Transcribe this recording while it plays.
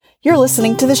You're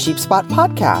listening to the Sheep Spot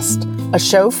Podcast, a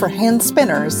show for hand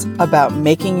spinners about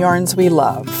making yarns we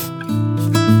love.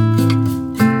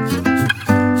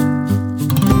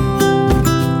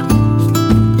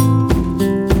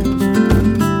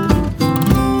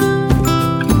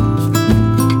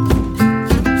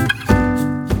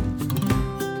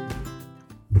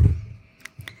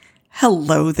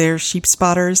 Hello there, Sheep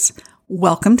Spotters.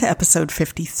 Welcome to episode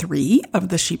 53 of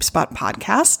the Sheep Spot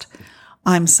Podcast.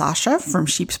 I'm Sasha from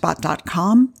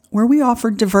sheepspot.com, where we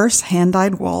offer diverse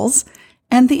hand-dyed wools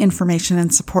and the information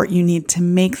and support you need to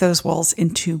make those wools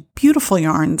into beautiful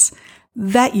yarns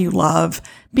that you love,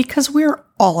 because we're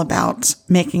all about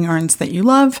making yarns that you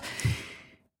love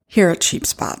here at Sheep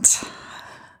Spot.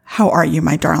 How are you,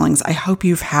 my darlings? I hope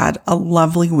you've had a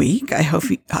lovely week. I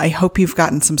hope you've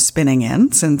gotten some spinning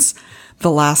in since the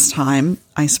last time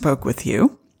I spoke with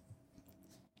you.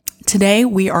 Today,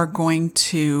 we are going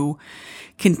to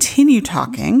continue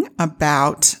talking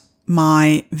about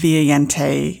my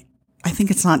Viajante. I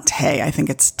think it's not te. I think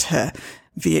it's te.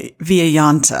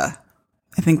 Viajanta.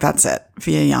 I think that's it.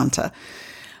 Viajanta.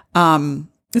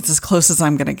 It's as close as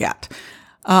I'm going to get.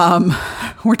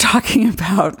 We're talking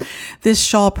about this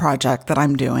shawl project that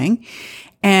I'm doing,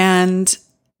 and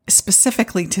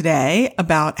specifically today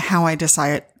about how I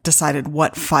decided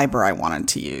what fiber I wanted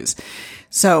to use.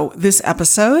 So this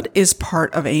episode is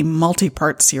part of a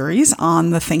multi-part series on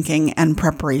the thinking and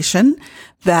preparation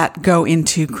that go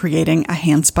into creating a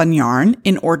hand-spun yarn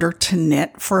in order to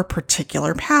knit for a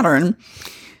particular pattern.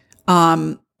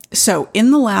 So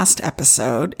in the last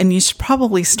episode, and you should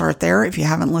probably start there if you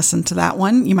haven't listened to that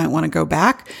one, you might want to go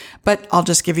back, but I'll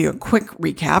just give you a quick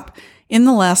recap. In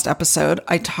the last episode,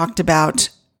 I talked about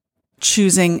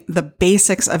choosing the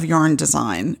basics of yarn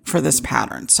design for this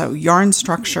pattern. So yarn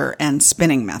structure and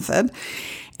spinning method.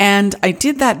 And I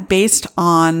did that based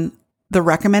on the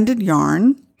recommended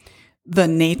yarn, the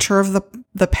nature of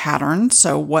the pattern.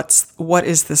 So what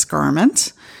is this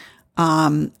garment?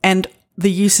 And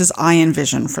the uses I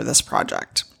envision for this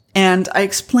project. And I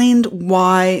explained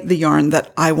why the yarn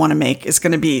that I want to make is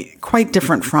going to be quite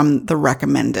different from the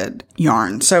recommended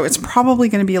yarn. So it's probably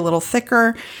going to be a little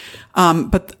thicker.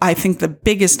 But I think the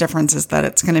biggest difference is that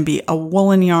it's going to be a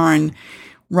woolen yarn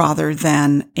rather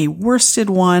than a worsted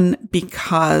one,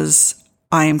 because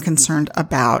I am concerned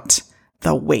about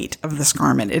the weight of this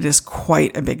garment. It is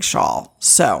quite a big shawl.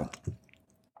 So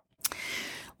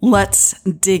let's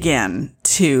dig in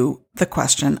to the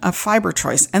question of fiber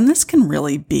choice. And this can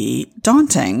really be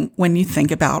daunting when you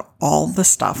think about all the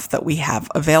stuff that we have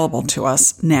available to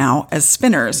us now as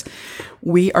spinners.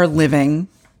 We are living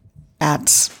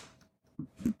at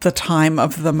the time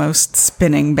of the most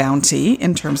spinning bounty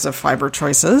in terms of fiber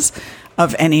choices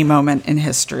of any moment in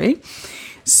history.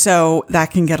 So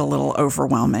that can get a little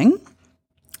overwhelming.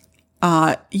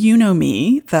 You know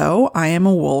me, though. I am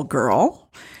a wool girl,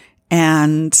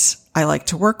 and I like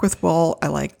to work with wool. I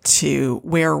like to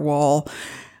wear wool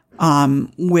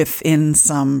within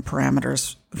some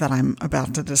parameters that I'm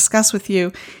about to discuss with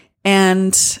you.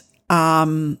 And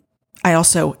I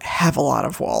also have a lot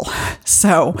of wool.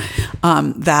 So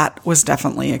that was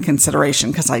definitely a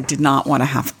consideration, because I did not want to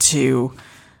have to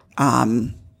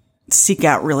seek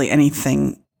out really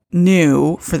anything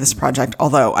new for this project,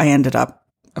 although I ended up,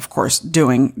 of course,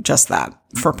 doing just that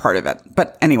for part of it.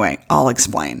 But anyway, I'll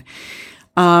explain.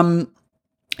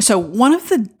 So one of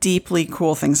the deeply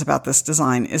cool things about this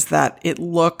design is that it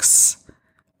looks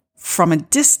from a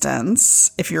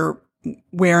distance, if you're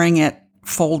wearing it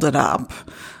folded up,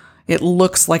 it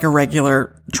looks like a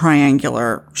regular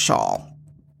triangular shawl,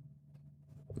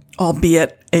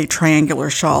 albeit a triangular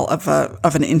shawl of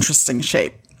an interesting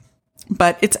shape.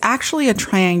 But it's actually a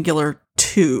triangular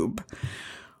tube,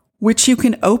 which you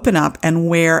can open up and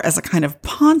wear as a kind of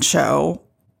poncho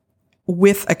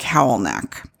with a cowl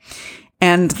neck.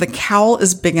 And the cowl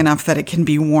is big enough that it can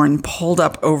be worn pulled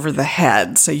up over the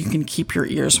head, so you can keep your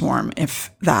ears warm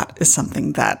if that is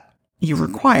something that you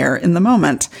require in the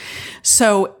moment.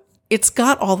 So it's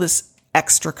got all this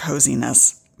extra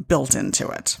coziness built into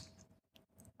it.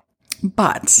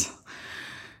 But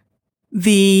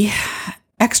the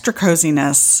extra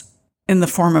coziness in the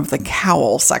form of the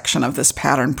cowl section of this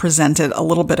pattern presented a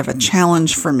little bit of a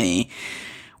challenge for me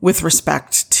with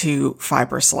respect to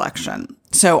fiber selection.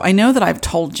 So I know that I've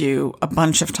told you a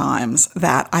bunch of times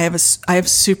that I have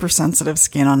super sensitive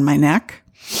skin on my neck,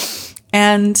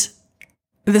 and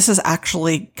this has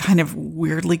actually kind of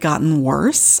weirdly gotten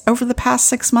worse over the past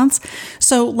 6 months.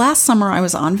 So last summer I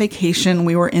was on vacation.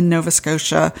 We were in Nova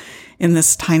Scotia in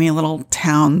this tiny little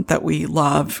town that we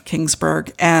love,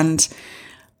 Kingsburg. And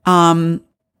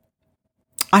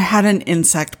I had an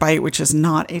insect bite, which is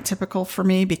not atypical for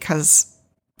me because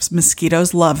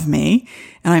mosquitoes love me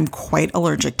and I'm quite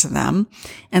allergic to them.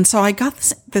 And so I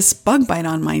got this bug bite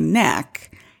on my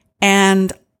neck,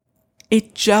 and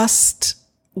it just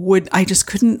I just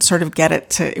couldn't sort of get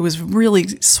it it was really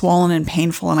swollen and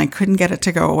painful, and I couldn't get it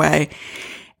to go away.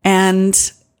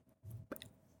 And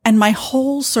my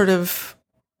whole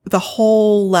the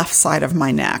whole left side of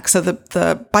my neck. So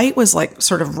the bite was like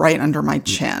sort of right under my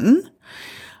chin.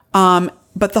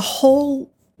 But the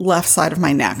whole left side of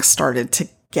my neck started to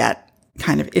get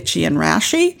kind of itchy and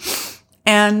rashy.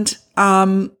 And,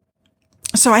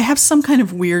 so I have some kind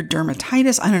of weird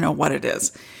dermatitis. I don't know what it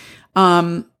is.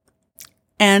 And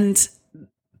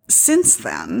since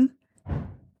then,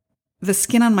 the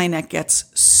skin on my neck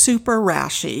gets super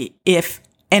rashy if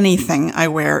anything I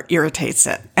wear irritates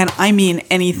it. And I mean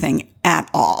anything at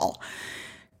all.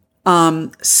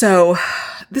 So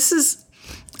this is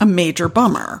a major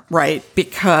bummer, right?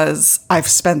 Because I've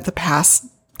spent the past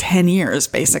 10 years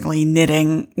basically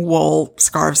knitting wool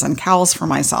scarves and cowls for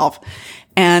myself.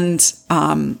 And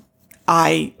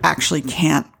I actually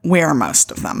can't wear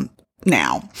most of them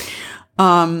now.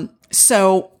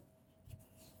 So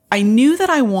I knew that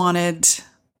I wanted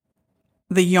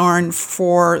the yarn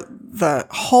for the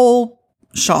whole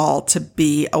shawl to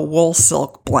be a wool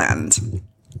silk blend.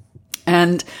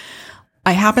 And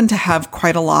I happen to have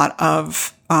quite a lot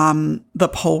of the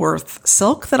Polworth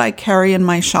silk that I carry in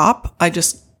my shop. I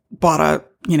just bought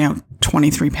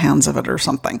 23 pounds of it or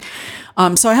something.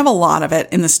 So I have a lot of it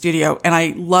in the studio, and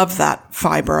I love that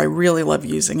fiber. I really love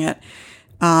using it.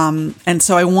 And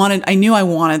so I knew I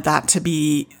wanted that to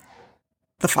be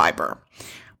the fiber.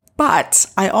 But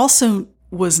I also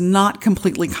was not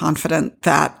completely confident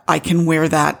that I can wear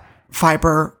that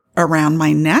fiber around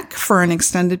my neck for an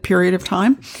extended period of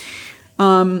time.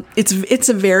 It's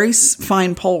a very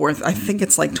fine Polworth. I think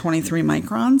it's like 23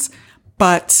 microns,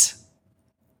 but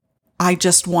I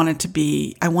just want to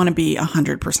be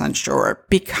 100% sure,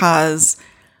 because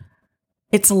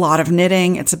it's a lot of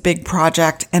knitting. It's a big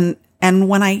project. And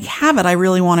when I have it, I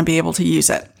really want to be able to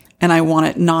use it, and I want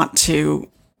it not to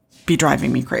be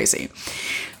driving me crazy.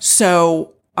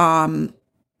 So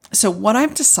what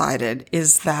I've decided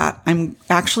is that I'm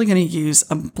actually going to use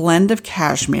a blend of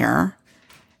cashmere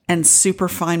and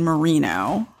superfine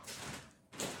merino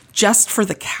just for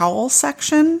the cowl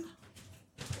section.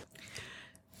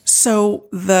 So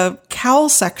the cowl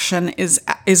section is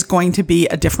going to be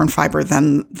a different fiber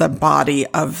than the body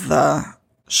of the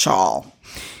shawl.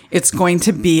 It's going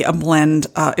to be a blend.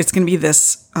 It's going to be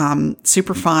this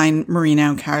superfine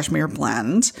merino cashmere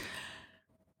blend.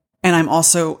 And I'm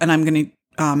going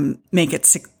to make it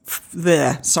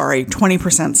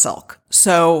 20% silk.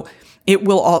 So it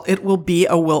will be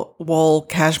a wool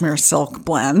cashmere silk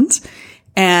blend,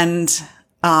 and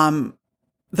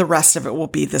the rest of it will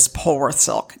be this Polworth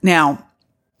silk. Now,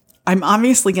 I'm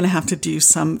obviously going to have to do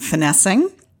some finessing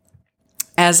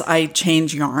as I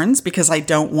change yarns, because I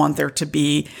don't want there to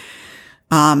be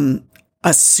a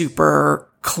super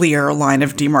clear line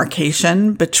of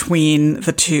demarcation between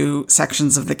the two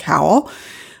sections of the cowl.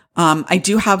 I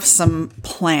do have some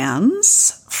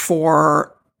plans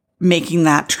for making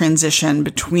that transition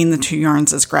between the two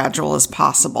yarns as gradual as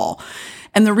possible.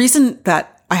 And the reason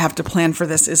that I have to plan for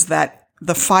this is that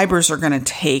the fibers are going to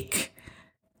take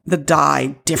the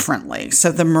dye differently.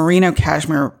 So the merino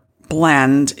cashmere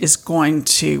blend is going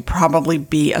to probably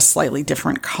be a slightly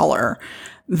different color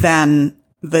than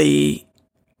the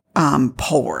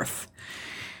Polworth.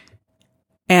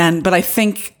 But I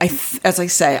think, as I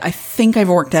say, I think I've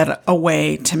worked out a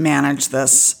way to manage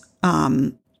this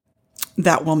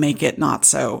that will make it not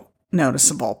so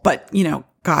noticeable. But,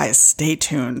 guys, stay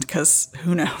tuned, because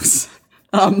who knows?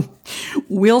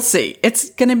 We'll see. It's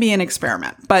going to be an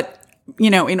experiment. But,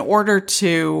 in order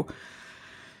to,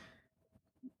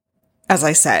 as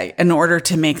I say, in order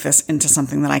to make this into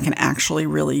something that I can actually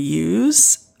really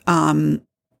use, I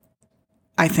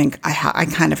think I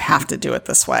kind of have to do it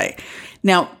this way.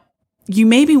 Now, you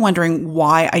may be wondering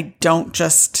why I don't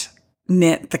just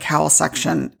knit the cowl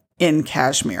section in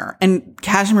cashmere. And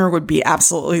cashmere would be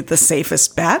absolutely the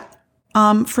safest bet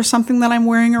for something that I'm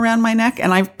wearing around my neck.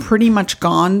 And I've pretty much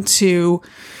gone to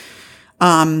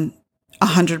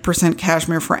 100%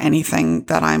 cashmere for anything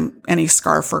any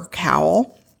scarf or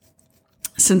cowl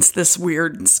since this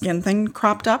weird skin thing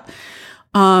cropped up.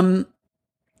 But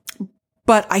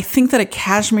I think that a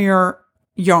cashmere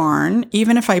yarn,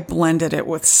 even if I blended it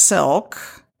with silk,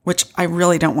 which I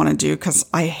really don't want to do because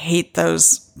I hate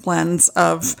those blends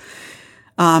of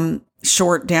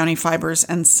short downy fibers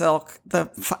and silk. The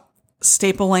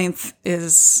staple length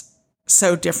is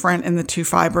so different in the two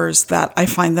fibers that I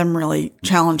find them really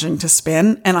challenging to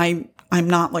spin. And I'm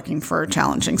not looking for a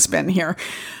challenging spin here.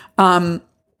 The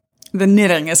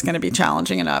knitting is going to be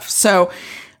challenging enough. So,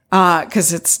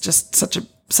 cause it's just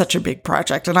such a big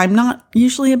project, and I'm not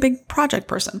usually a big project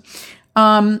person.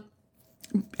 And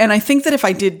I think that if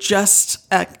I did just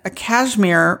a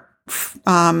cashmere,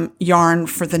 yarn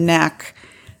for the neck,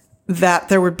 that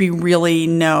there would be really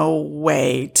no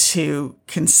way to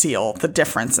conceal the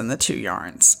difference in the two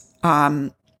yarns.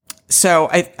 So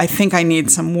I think I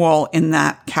need some wool in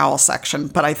that cowl section,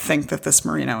 but I think that this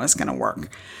merino is going to work.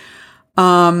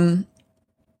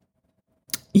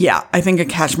 Yeah, I think a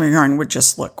cashmere yarn would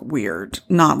just look weird.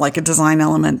 Not like a design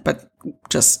element, but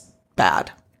just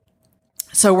bad.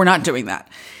 So we're not doing that.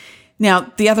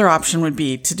 Now, the other option would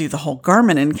be to do the whole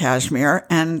garment in cashmere,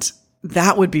 and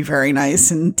that would be very nice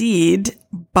indeed,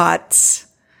 but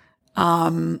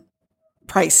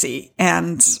pricey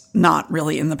and not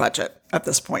really in the budget at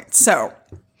this point. So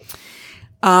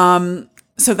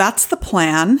that's the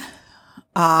plan.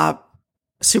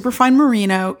 Superfine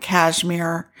merino,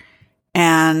 cashmere,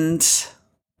 and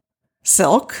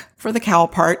silk for the cowl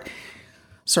part,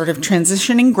 sort of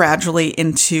transitioning gradually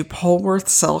into Polworth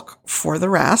silk for the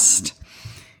rest.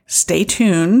 Stay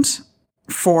tuned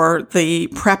for the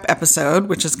prep episode,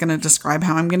 which is going to describe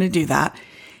how I'm going to do that.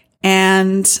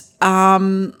 And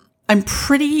I'm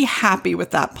pretty happy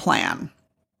with that plan.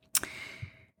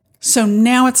 So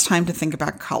now it's time to think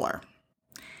about color.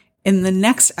 In the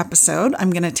next episode,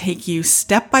 I'm going to take you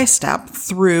step by step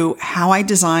through how I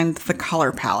designed the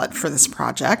color palette for this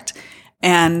project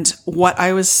and what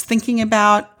I was thinking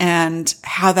about and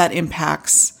how that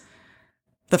impacts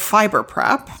the fiber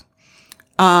prep.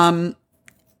 And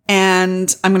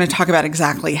I'm going to talk about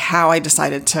exactly how I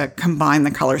decided to combine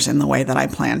the colors in the way that I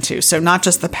plan to. So not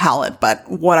just the palette, but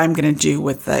what I'm going to do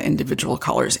with the individual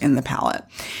colors in the palette.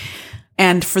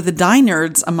 And for the dye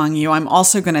nerds among you, I'm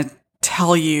also going to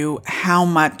tell you how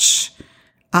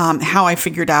I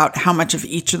figured out how much of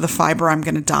each of the fiber I'm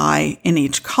going to dye in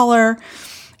each color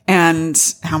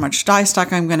and how much dye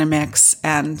stock I'm going to mix.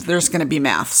 And there's going to be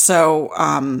math. So,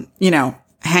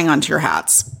 hang on to your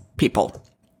hats, people.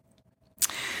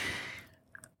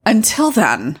 Until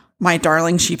then, my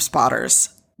darling sheep spotters,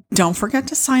 don't forget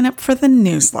to sign up for the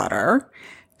newsletter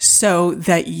so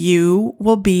that you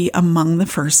will be among the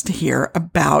first to hear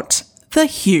about the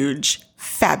huge,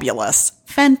 fabulous,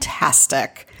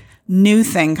 fantastic new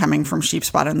thing coming from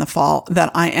SheepSpot in the fall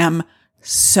that I am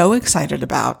so excited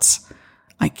about.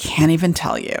 I can't even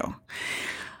tell you.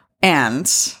 And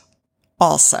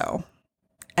also,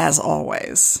 as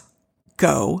always,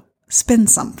 go spin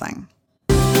something.